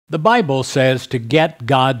The Bible says to get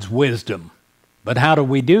God's wisdom. But how do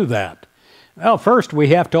we do that? Well, first we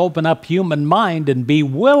have to open up human mind and be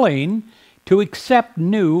willing to accept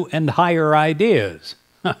new and higher ideas.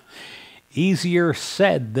 Easier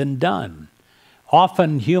said than done.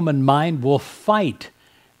 Often human mind will fight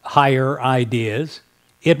higher ideas.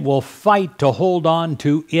 It will fight to hold on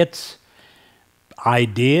to its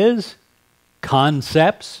ideas,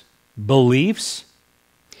 concepts, beliefs.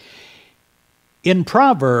 In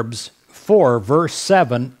Proverbs 4, verse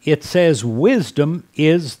 7, it says, "Wisdom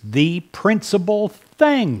is the principal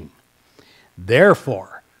thing.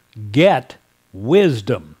 Therefore, get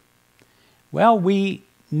wisdom." Well, we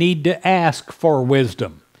need to ask for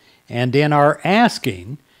wisdom. And in our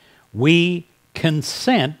asking, we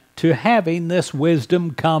consent to having this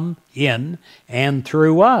wisdom come in and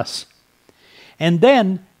through us. And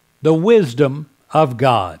then the wisdom of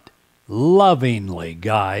God lovingly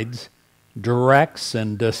guides, directs,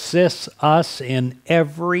 and assists us in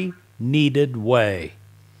every needed way.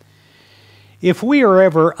 If we are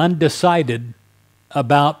ever undecided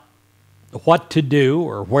about what to do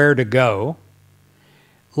or where to go,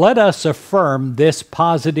 let us affirm this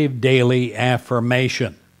positive daily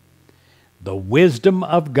affirmation. The wisdom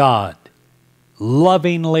of God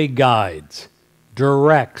lovingly guides,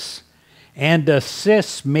 directs, and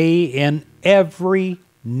assists me in every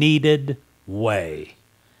needed way.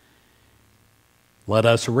 Let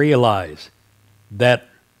us realize that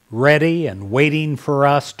ready and waiting for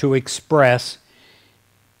us to express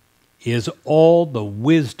is all the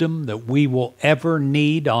wisdom that we will ever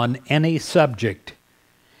need on any subject.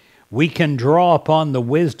 We can draw upon the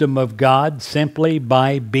wisdom of God simply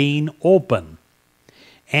by being open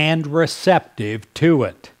and receptive to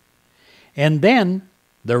it. And then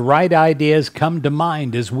the right ideas come to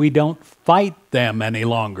mind as we don't fight them any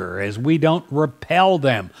longer, as we don't repel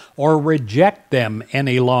them or reject them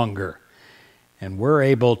any longer. And we're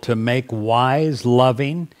able to make wise,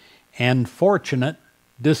 loving, and fortunate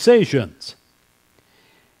decisions.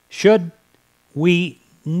 Should we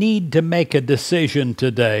need to make a decision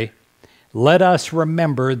today, let us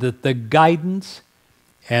remember that the guidance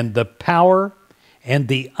and the power and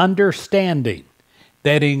the understanding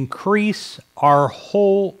that increase our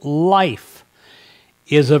whole life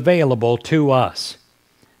is available to us.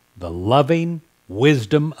 The loving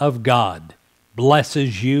wisdom of God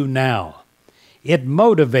blesses you now. It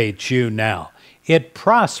motivates you now. It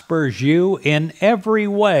prospers you in every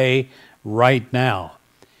way right now.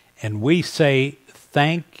 And we say,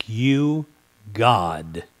 thank you,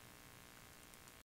 God.